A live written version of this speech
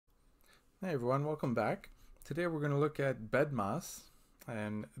Hey everyone, welcome back. Today we're going to look at BEDMAS,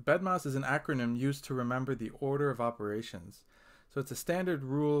 and BEDMAS is an acronym used to remember the order of operations. So it's a standard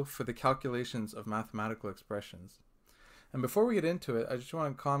rule for the calculations of mathematical expressions. And before we get into it, I just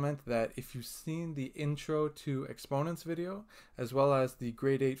want to comment that if you've seen the intro to exponents video, as well as the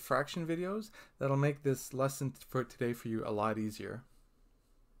grade 8 fraction videos, that'll make this lesson for today for you a lot easier.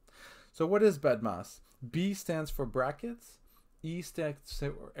 So what is BEDMAS? B stands for brackets, E stands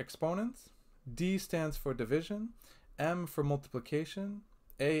for exponents, D stands for division, M for multiplication,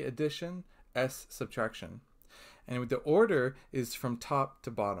 A addition, S subtraction. And the order is from top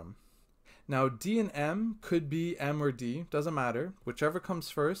to bottom. Now D and M could be M or D, doesn't matter, whichever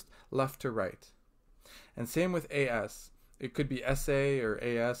comes first, left to right. And same with AS. It could be SA or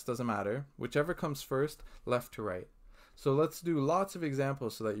AS, doesn't matter, whichever comes first, left to right. So let's do lots of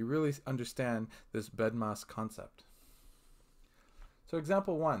examples so that you really understand this BEDMAS concept. So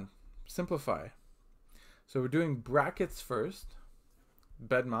example 1, simplify. So we're doing brackets first.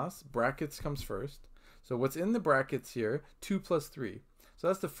 BEDMAS, brackets comes first. So what's in the brackets here, 2 plus 3. So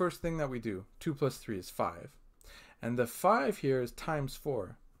that's the first thing that we do. 2 plus 3 is 5. And the 5 here is times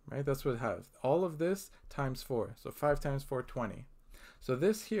 4, right? That's what it has. All of this times 4. So 5 times 4, 20. So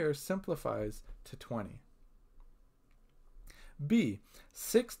this here simplifies to 20. B,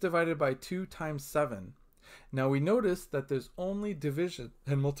 6 divided by 2 times 7. Now we notice that there's only division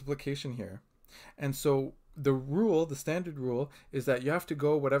and multiplication here. And so the rule, the standard rule, is that you have to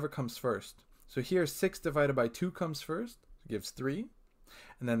go whatever comes first. So here 6 divided by 2 comes first, gives 3.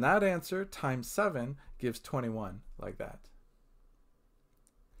 And then that answer times 7 gives 21, like that.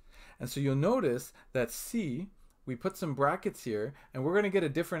 And so you'll notice that C, we put some brackets here, and we're going to get a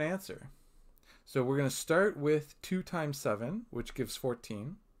different answer. So we're going to start with 2 times 7, which gives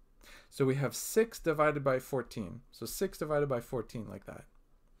 14. So we have 6 divided by 14. So 6 divided by 14, like that.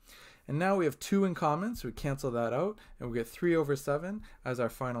 And now we have 2 in common, so we cancel that out, and we get 3 over 7 as our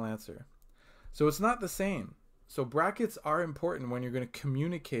final answer. So it's not the same. So brackets are important when you're going to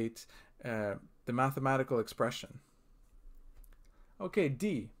communicate the mathematical expression. Okay,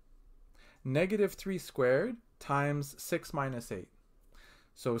 D. Negative 3 squared times 6 minus 8.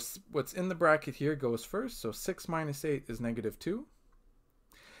 So what's in the bracket here goes first. So 6 minus 8 is negative 2.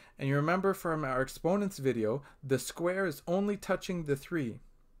 And you remember from our exponents video, the square is only touching the 3.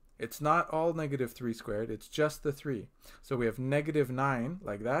 It's not all negative 3 squared, it's just the 3. So we have negative 9,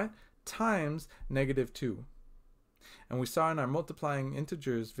 like that, times negative 2. And we saw in our multiplying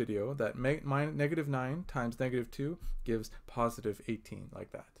integers video that negative 9 times negative 2 gives positive 18,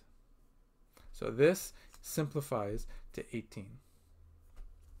 like that. So this simplifies to 18.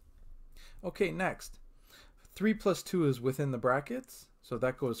 Okay, next. 3 plus 2 is within the brackets. So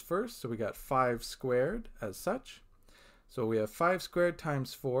that goes first. So we got 5 squared as such. So we have 5 squared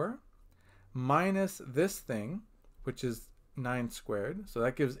times 4 minus this thing, which is 9 squared. So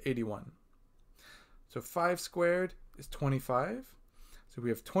that gives 81. So 5 squared is 25. So we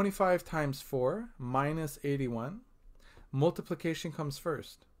have 25 times 4 minus 81. Multiplication comes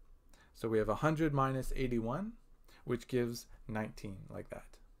first. So we have 100 minus 81, which gives 19, like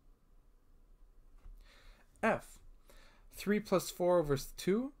that. F. 3 plus 4 over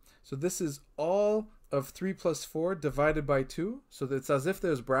 2. So this is all of 3 plus 4 divided by 2. So it's as if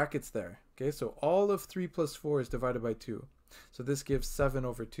there's brackets there. Okay, so all of 3 plus 4 is divided by 2. So this gives 7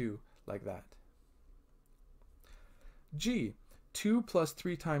 over 2, like that. G. 2 plus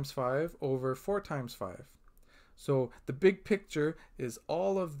 3 times 5 over 4 times 5. So the big picture is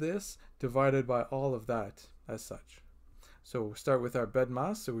all of this divided by all of that as such. So we'll start with our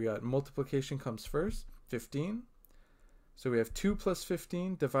BEDMAS. So we got multiplication comes first, 15. So we have 2 plus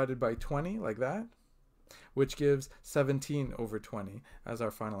 15 divided by 20, like that, which gives 17 over 20 as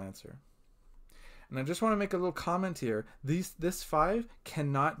our final answer. And I just want to make a little comment here. This 5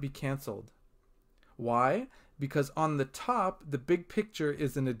 cannot be canceled. Why? Because on the top, the big picture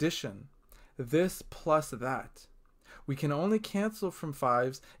is an addition. This plus that. We can only cancel from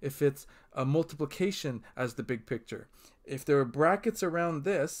 5s if it's a multiplication as the big picture. If there are brackets around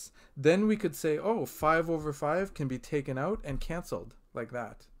this, then we could say, oh, 5 over 5 can be taken out and canceled, like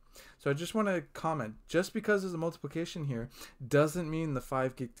that. So I just want to comment, just because there's a multiplication here doesn't mean the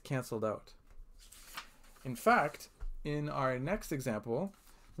 5 gets canceled out. In fact, in our next example,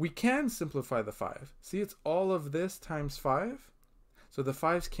 we can simplify the 5. See, it's all of this times 5. So the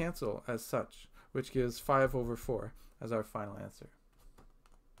 5's cancel as such, which gives 5 over 4 as our final answer.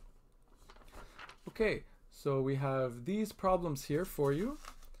 Okay, so we have these problems here for you.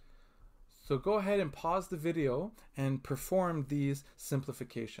 So go ahead and pause the video and perform these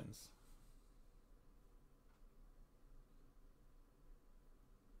simplifications.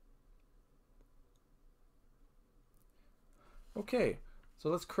 Okay, so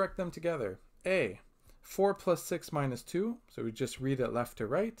let's correct them together. A, 4 plus 6 minus 2, so we just read it left to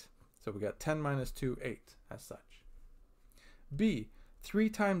right. So we got 10 minus 2, 8, as such. B, 3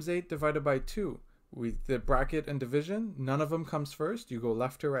 times 8 divided by 2. The bracket and division, none of them comes first. You go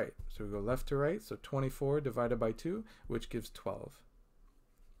left to right. So we go left to right, so 24 divided by 2, which gives 12.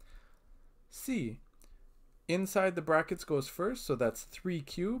 C, inside the brackets goes first, so that's 3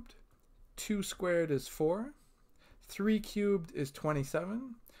 cubed. 2 squared is 4. 3 cubed is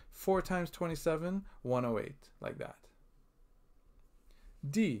 27. 4 times 27, 108, like that.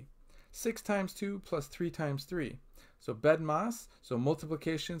 D, 6 times 2 plus 3 times 3. So BEDMAS, so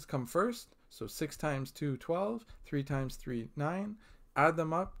multiplications come first. So 6 times 2, 12. 3 times 3, 9. Add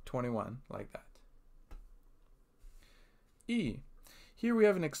them up, 21, like that. E, here we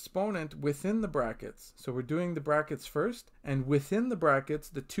have an exponent within the brackets. So we're doing the brackets first, and within the brackets,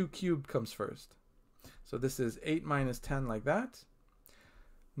 the 2 cubed comes first. So this is 8 minus 10, like that.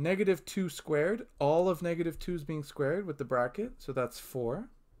 Negative 2 squared, all of negative 2 is being squared with the bracket, so that's 4.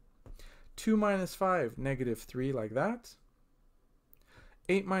 2 minus 5, negative 3, like that.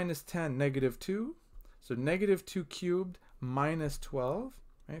 8 minus 10, negative 2. So negative 2 cubed minus 12.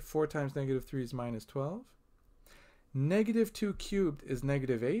 Right? 4 times negative 3 is minus 12. Negative 2 cubed is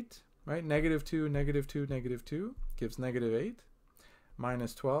negative 8. Right? Negative 2, negative 2, negative 2 gives negative 8.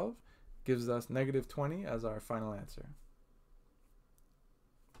 Minus 12 gives us negative 20 as our final answer.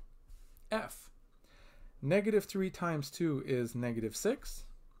 F. Negative 3 times 2 is negative 6.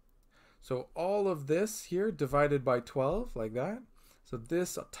 So all of this here divided by 12, like that. So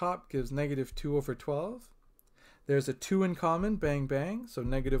this top gives negative 2 over 12. There's a 2 in common, bang, bang. So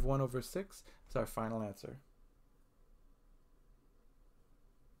negative 1 over 6 is our final answer.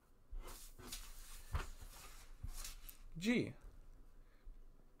 G.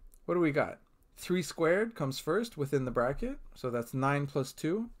 What do we got? 3 squared comes first within the bracket. So that's 9 plus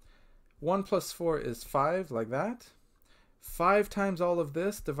 2. 1 plus 4 is 5, like that. 5 times all of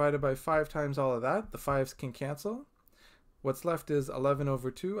this divided by 5 times all of that. The 5s can cancel. What's left is 11 over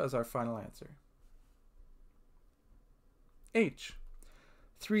 2 as our final answer. H.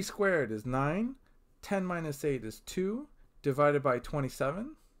 3 squared is 9. 10 minus 8 is 2. Divided by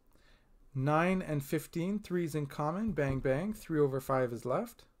 27. 9 and 15, 3's in common. Bang, bang. 3 over 5 is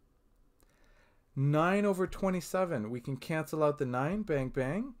left. 9 over 27. We can cancel out the 9. Bang,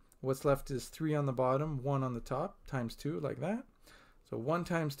 bang. What's left is 3 on the bottom, 1 on the top, times 2, like that. So 1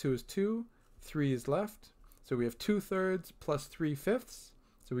 times 2 is 2. 3 is left. So we have 2/3 plus 3/5.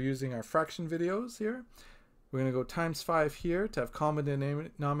 So we're using our fraction videos here. We're going to go times 5 here to have common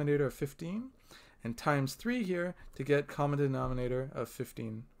denominator of 15. And times 3 here to get common denominator of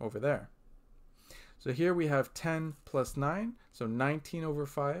 15 over there. So here we have 10 plus 9. So 19 over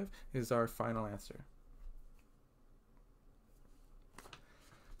 5 is our final answer.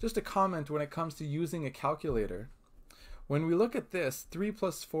 Just a comment when it comes to using a calculator. When we look at this, 3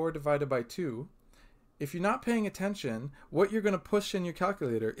 plus 4 divided by 2, if you're not paying attention, what you're going to push in your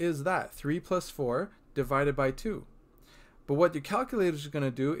calculator is that 3 plus 4 divided by 2. But what your calculator is going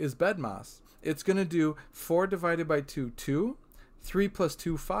to do is BEDMAS. It's going to do 4 divided by 2, 2, 3 plus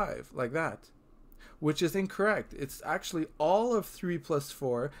 2, 5, like that. Which is incorrect. It's actually all of 3 plus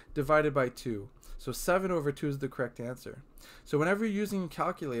 4 divided by 2. So 7 over 2 is the correct answer. So whenever you're using a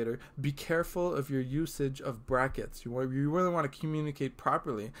calculator, be careful of your usage of brackets. You really want to communicate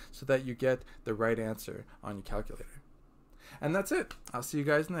properly so that you get the right answer on your calculator. And that's it. I'll see you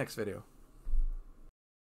guys in the next video.